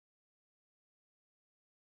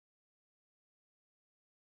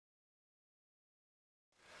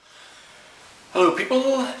Hello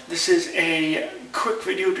people, this is a quick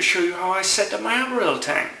video to show you how I set up my arboreal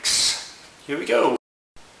tanks. Here we go.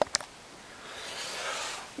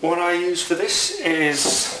 What I use for this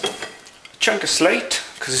is a chunk of slate,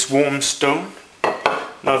 because it's warm stone.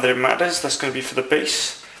 Not that it matters, that's going to be for the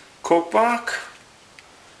base. Cork bark,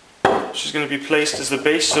 which is going to be placed as the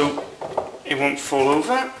base so it won't fall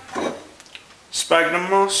over. Sphagnum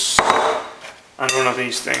moss, and one of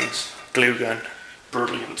these things, glue gun.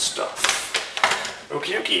 Brilliant stuff.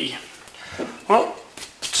 Okie dokie. Well,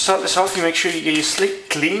 to start this off, you make sure you get your slate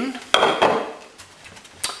clean.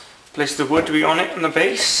 Place the wood to be on it on the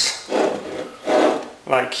base,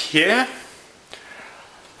 like here.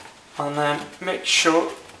 And then make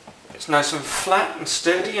sure it's nice and flat and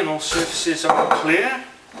sturdy and all surfaces are clear.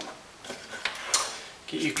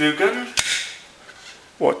 Get your glue gun.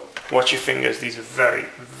 Watch your fingers, these are very,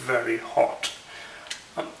 very hot.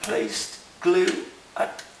 And place glue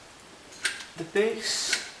at the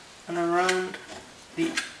base and around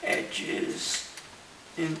the edges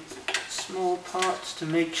in small parts to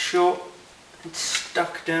make sure it's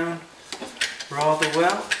stuck down rather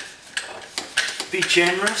well. Be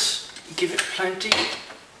generous, give it plenty.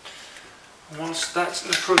 And once that's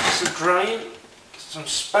in the process of drying, get some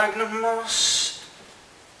sphagnum moss,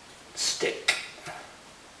 stick,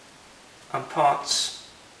 and parts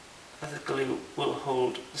of the glue will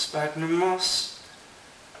hold the sphagnum moss,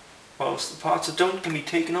 whilst the parts that don't can be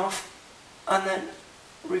taken off and then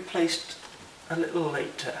replaced a little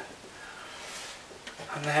later.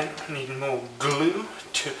 And then I need more glue,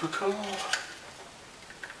 typical.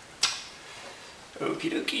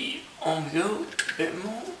 Okie dokie, on we go, a bit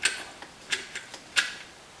more.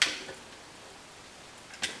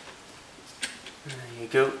 And there you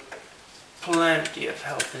go, plenty of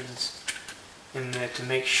helpings in there to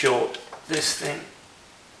make sure this thing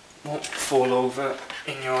won't fall over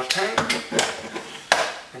in your tank.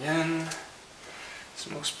 Again,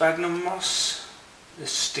 some more sphagnum moss.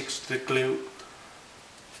 This sticks to the glue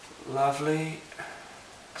lovely.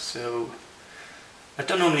 So I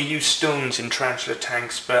don't normally use stones in tarantula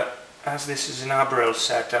tanks, but as this is an arboreal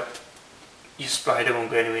setup, your spider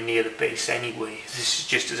won't go anywhere near the base anyway. This is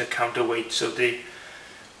just as a counterweight so the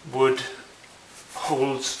wood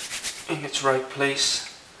holds in its right place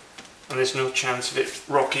and there's no chance of it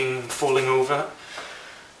rocking and falling over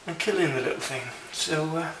and killing the little thing.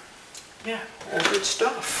 So yeah, all good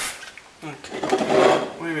stuff. Okay,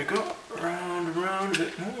 where we go, round and round a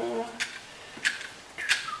bit more.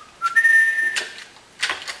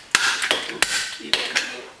 There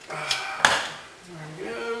we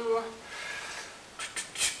go.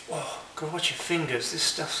 Oh, God, watch your fingers, this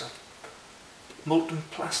stuff's a molten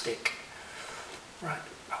plastic. Right,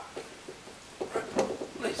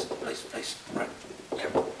 place, right,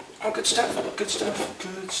 yep. Oh, good stuff, good stuff,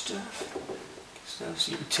 good stuff.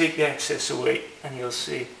 So you can take the excess away and you'll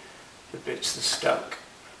see the bits that are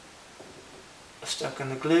stuck on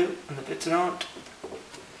the glue and the bits that aren't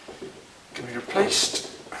can be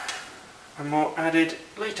replaced and more added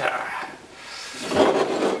later.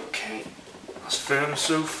 Okay, that's firm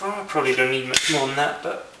so far. Probably don't need much more than that,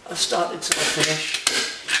 but I've started so I'll finish.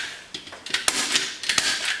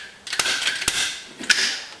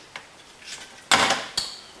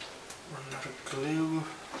 Run out of glue.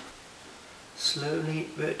 Slowly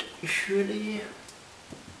but surely.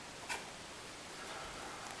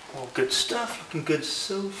 All good stuff, looking good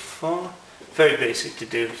so far. Very basic to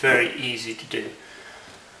do, very easy to do.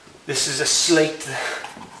 This is a slate,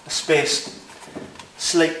 a spaced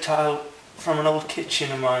slate tile from an old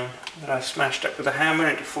kitchen of mine that I smashed up with a hammer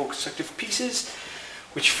into 4 consecutive pieces,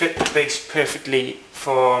 which fit the base perfectly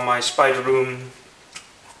for my spider room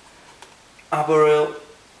arboreal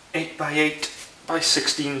 8x8 by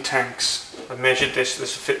 16 tanks. I've measured this will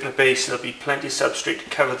fit in the base. There'll be plenty of substrate to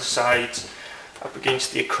cover the sides up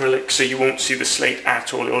against the acrylic, so you won't see the slate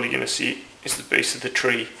at all. All you're going to see is the base of the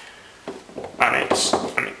tree, and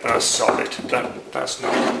that's solid. That's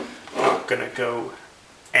not going to go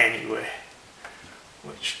anywhere,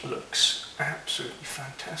 which looks absolutely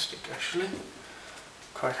fantastic. Actually,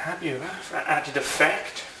 quite happy with that. For added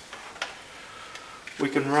effect, we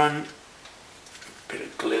can run a bit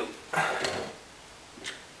of glue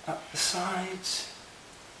up the sides,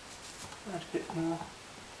 add a bit more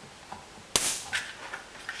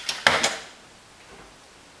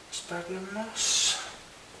sphagnum moss,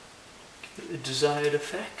 give it the desired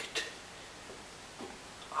effect.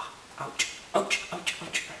 Ouch, ouch, ouch,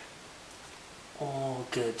 ouch. All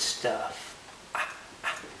good stuff.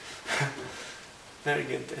 Very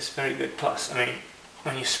good, this, very good. Plus, I mean,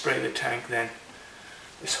 when you spray the tank then,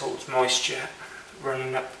 this holds moisture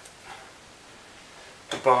running up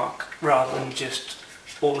the bark rather than just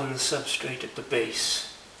all in the substrate at the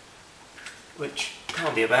base, which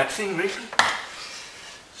can't be a bad thing really.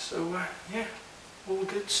 So yeah, all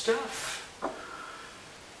good stuff.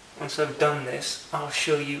 Once I've done this, I'll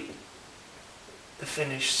show you the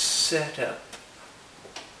finished setup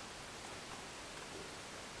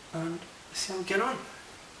and see how we get on.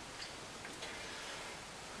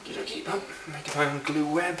 Okie dokie, making my own glue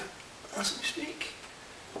web as we speak.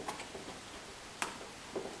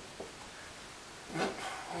 Yep,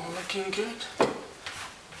 all looking good.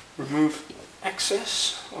 Remove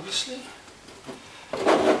excess, obviously.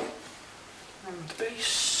 And the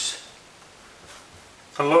base.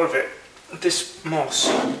 A lot of it, this moss,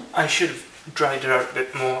 I should have dried it out a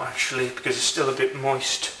bit more actually, because it's still a bit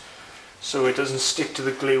moist, so it doesn't stick to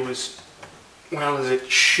the glue as well as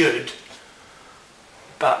it should,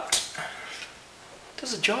 but it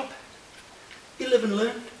does a job. You live and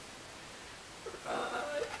learn.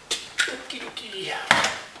 Right. Okie dokie.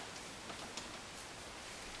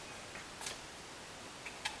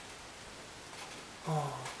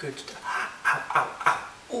 Oh, good stuff. Ow, ow, ow.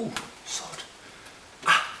 Oh, sod.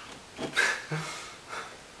 Ah.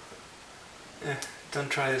 Yeah, don't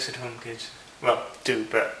try this at home, kids. Well, do,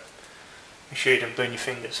 but make sure you don't burn your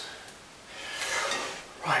fingers.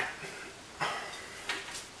 Right.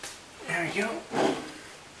 There we go.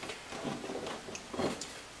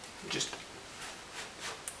 Just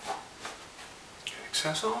get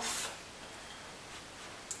excess off.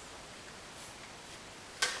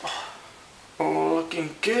 All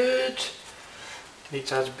looking good. Need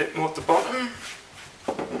to add a bit more at the bottom.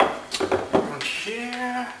 Around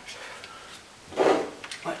here.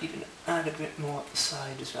 Might even add a bit more at the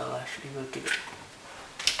side as well. Actually, we'll give it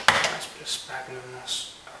a nice bit of sphagnum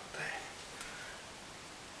moss up there,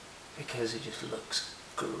 because it just looks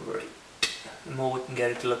great. The more we can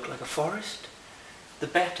get it to look like a forest, the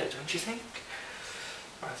better, don't you think?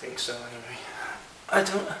 I think so anyway.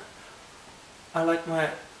 I like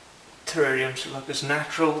my terrariums to look as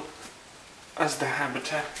natural as the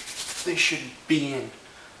habitat they should be in,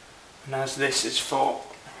 and as this is for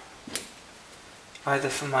either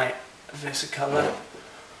for my versicolor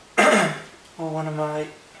or one of my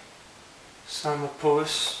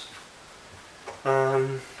Samopus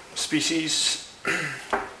species.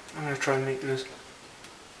 I'm going to try and make it as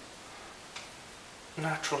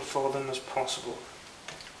natural for them as possible.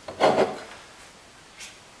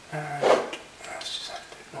 And let's just add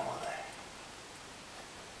a bit more there.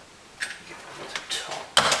 Get over the top,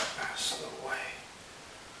 that's the way.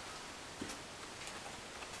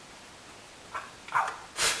 Ow.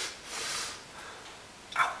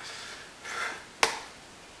 Ow.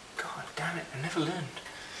 God damn it, I never learned.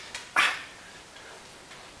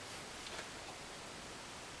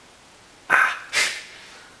 I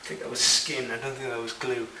think that was skin, I don't think that was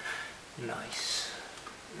glue. Nice.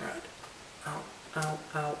 Right. Ow, ow,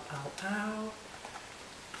 ow, ow, ow.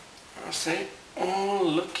 That's it. All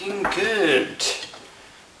looking good.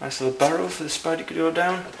 Nice little barrel for the spider to go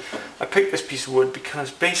down. I picked this piece of wood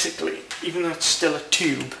because basically, even though it's still a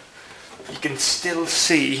tube, you can still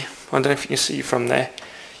see, I don't know if you can see from there,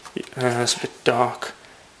 it's a bit dark,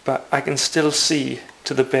 but I can still see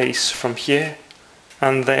to the base from here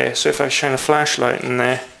and there. So if I shine a flashlight in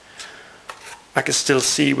there, I can still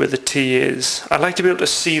see where the T is. I like to be able to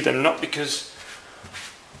see them, not because,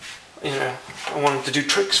 you know, I want them to do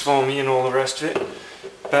tricks for me and all the rest of it,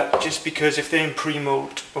 but just because if they're in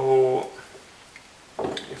pre-molt or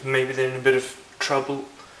if maybe they're in a bit of trouble,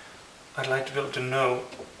 I'd like to be able to know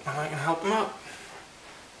and I can help them out,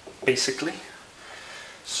 basically.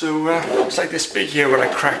 So it's like this bit here where I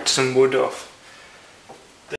cracked some wood off.